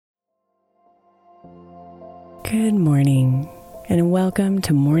Good morning, and welcome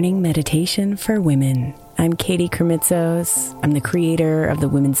to Morning Meditation for Women. I'm Katie Kermitzos. I'm the creator of the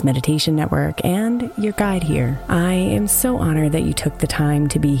Women's Meditation Network and your guide here. I am so honored that you took the time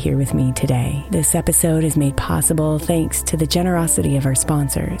to be here with me today. This episode is made possible thanks to the generosity of our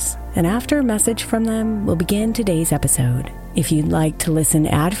sponsors. And after a message from them, we'll begin today's episode. If you'd like to listen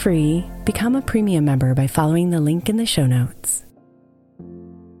ad-free, become a premium member by following the link in the show notes.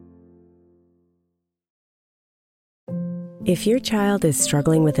 If your child is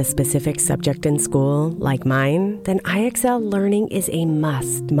struggling with a specific subject in school, like mine, then IXL Learning is a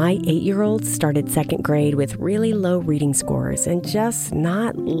must. My 8-year-old started second grade with really low reading scores and just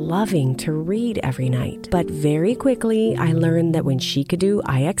not loving to read every night. But very quickly, I learned that when she could do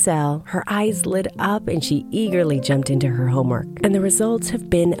IXL, her eyes lit up and she eagerly jumped into her homework. And the results have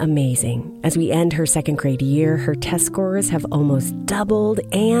been amazing. As we end her second grade year, her test scores have almost doubled,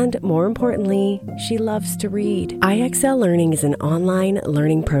 and more importantly, she loves to read. IXL Learning is an online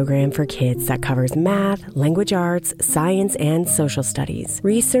learning program for kids that covers math, language arts, science, and social studies.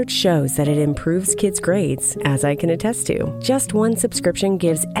 Research shows that it improves kids' grades, as I can attest to. Just one subscription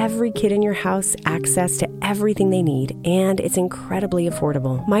gives every kid in your house access to everything they need, and it's incredibly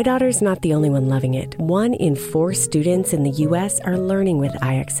affordable. My daughter's not the only one loving it. 1 in 4 students in the U.S. are learning with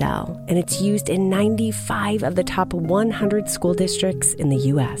IXL, and it's used in 95 of the top 100 school districts in the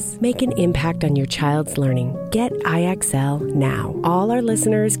U.S. Make an impact on your child's learning. Get IXL now. All our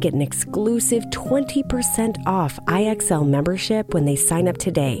listeners get an exclusive 20% off IXL membership when they sign up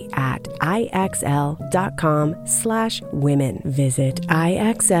today at IXL.com/women. Visit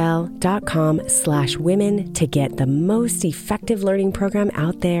IXL.com/women to get the most effective learning program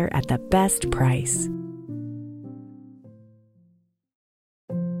out there at the best price.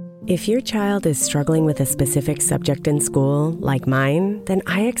 If your child is struggling with a specific subject in school, like mine, then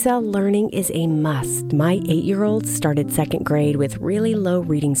IXL Learning is a must. My 8-year-old started second grade with really low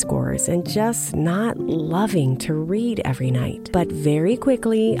reading scores and just not loving to read every night. But very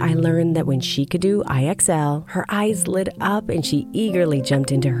quickly, I learned that when she could do IXL, her eyes lit up and she eagerly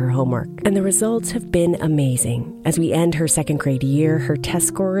jumped into her homework. And the results have been amazing. As we end her second grade year, her test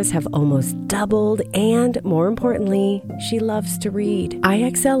scores have almost doubled, and more importantly, she loves to read.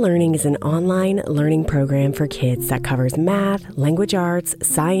 IXL Learning is an online learning program for kids that covers math, language arts,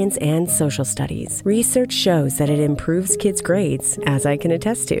 science, and social studies. Research shows that it improves kids' grades, as I can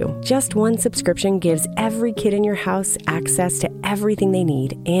attest to. Just one subscription gives every kid in your house access to everything they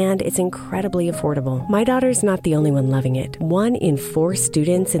need, and it's incredibly affordable. My daughter's not the only one loving it. 1 in 4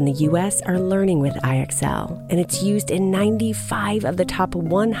 students in the U.S. are learning with IXL, and it's used in 95 of the top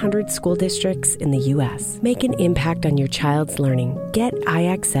 100 school districts in the U.S. Make an impact on your child's learning. Get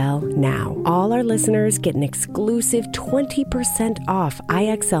IXL now. All our listeners get an exclusive 20% off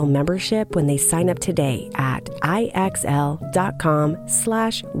IXL membership when they sign up today at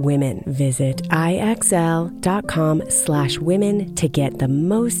IXL.com/women. Visit IXL.com/women to get the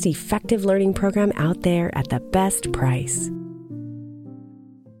most effective learning program out there at the best price.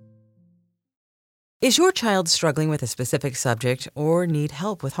 Is your child struggling with a specific subject or need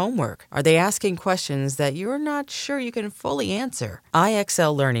help with homework? Are they asking questions that you're not sure you can fully answer?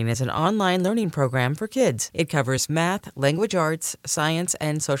 IXL Learning is an online learning program for kids. It covers math, language arts, science,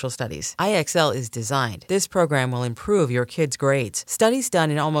 and social studies. IXL is designed. This program will improve your kids' grades. Studies done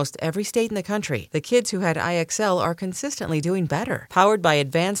in almost every state in the country. The kids who had IXL are consistently doing better. Powered by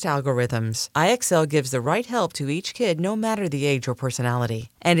advanced algorithms, IXL gives the right help to each kid no matter the age or personality.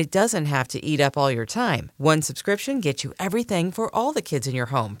 And it doesn't have to eat up all your time. One subscription gets you everything for all the kids in your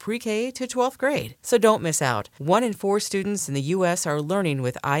home, pre-K to 12th grade. So don't miss out. 1 in 4 students in the U.S. are learning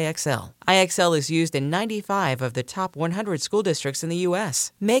with IXL. IXL is used in 95 of the top 100 school districts in the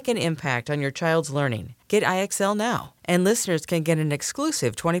U.S. Make an impact on your child's learning. Get IXL now. And listeners can get an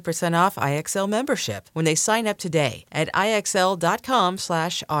exclusive 20% off IXL membership when they sign up today at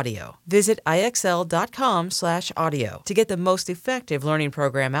IXL.com/audio. Visit IXL.com/audio to get the most effective learning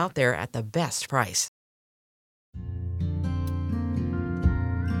program out there at the best price.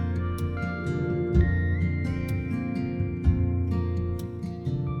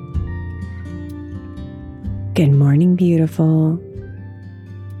 Good morning, beautiful.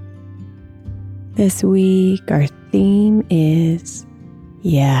 This week, our theme is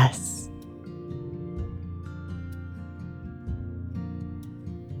yes.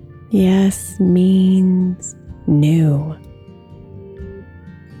 Yes means new.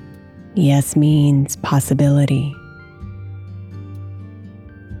 Yes means possibility.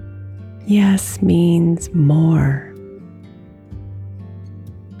 Yes means more.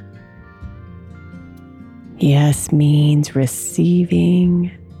 Yes means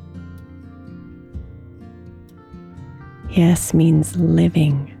receiving Yes means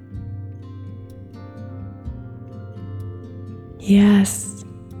living. Yes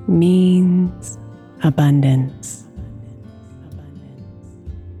means abundance.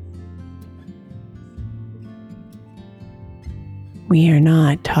 We are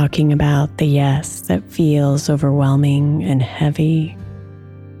not talking about the yes that feels overwhelming and heavy.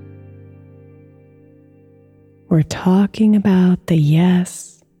 We're talking about the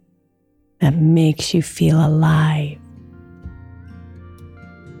yes that makes you feel alive.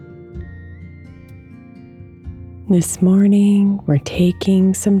 This morning, we're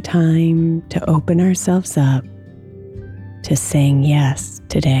taking some time to open ourselves up to saying yes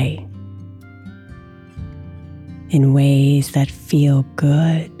today in ways that feel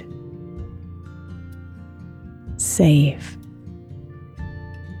good, safe,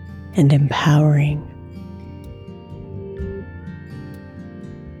 and empowering.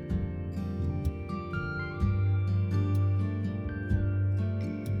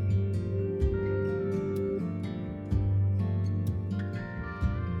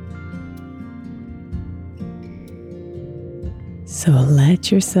 So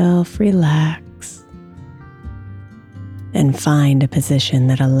let yourself relax and find a position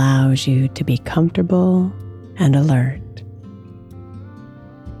that allows you to be comfortable and alert.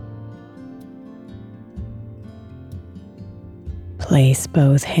 Place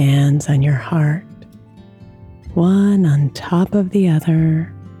both hands on your heart, one on top of the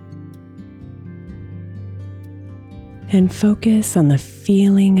other, and focus on the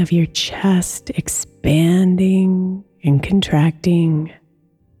feeling of your chest expanding and contracting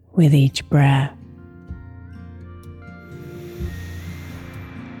with each breath.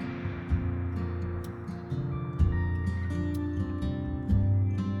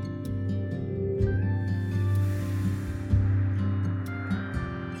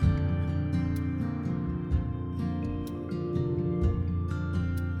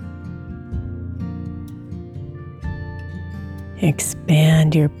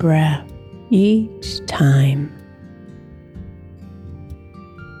 Expand your breath each time,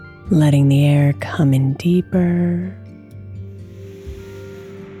 letting the air come in deeper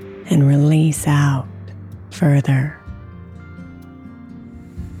and release out further.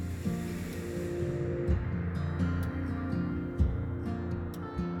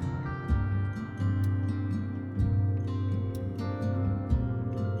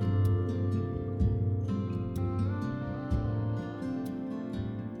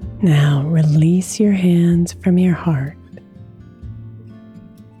 Now release your hands from your heart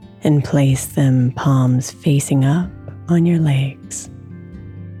and place them palms facing up on your legs.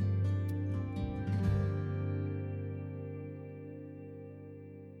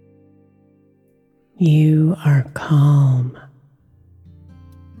 You are calm,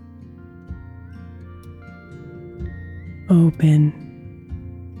 open,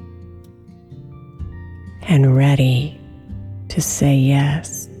 and ready to say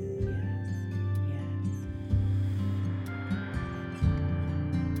yes.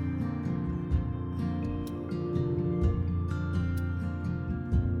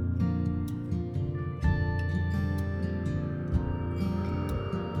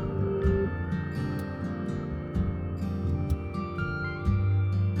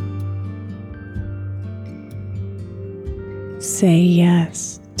 Say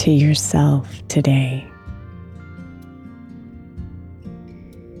yes to yourself today,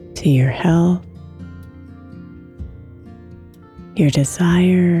 to your health, your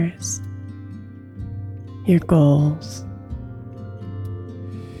desires, your goals.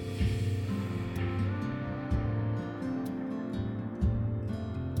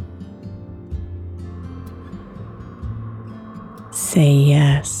 Say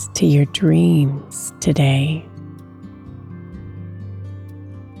yes to your dreams today,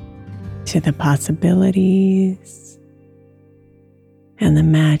 to the possibilities and the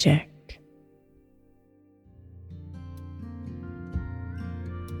magic.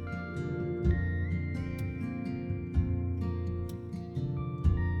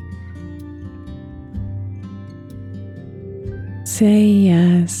 Say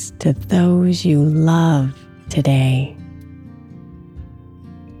yes to those you love today,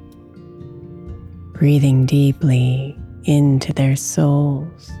 breathing deeply into their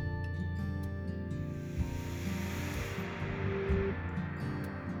souls.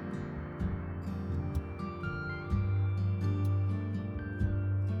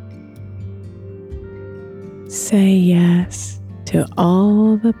 Say yes to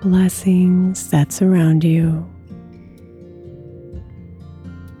all the blessings that surround you,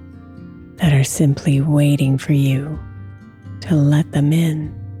 that are simply waiting for you to let them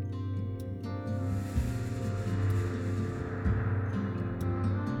in.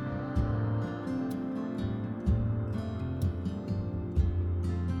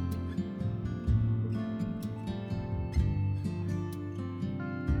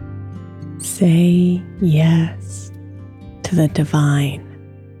 Say yes to the divine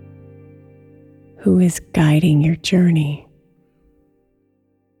who is guiding your journey.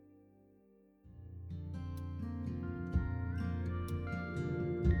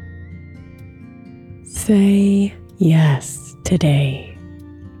 Say yes today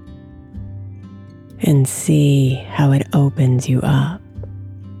and see how it opens you up,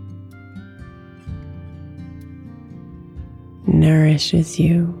 nourishes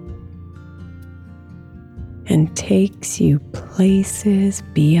you, and takes you places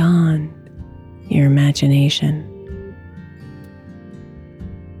beyond your imagination.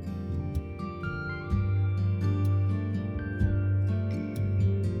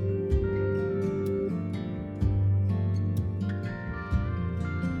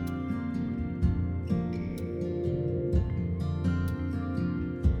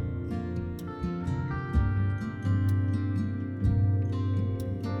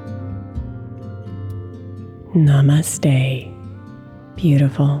 Namaste,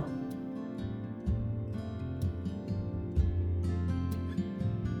 beautiful.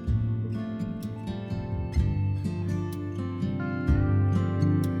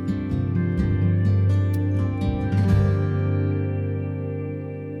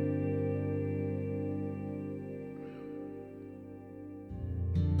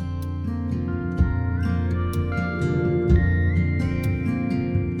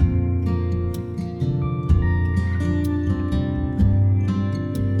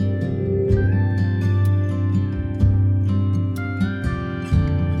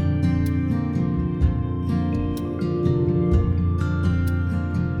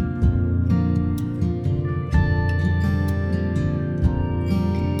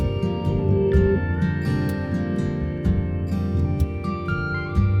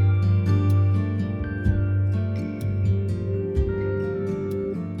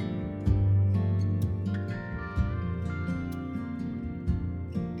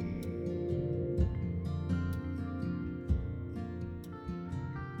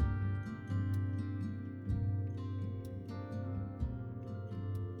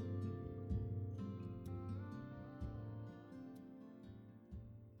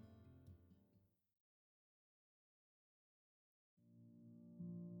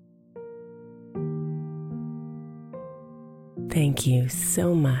 Thank you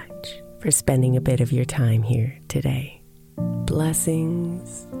so much for spending a bit of your time here today.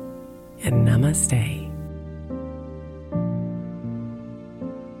 Blessings and namaste.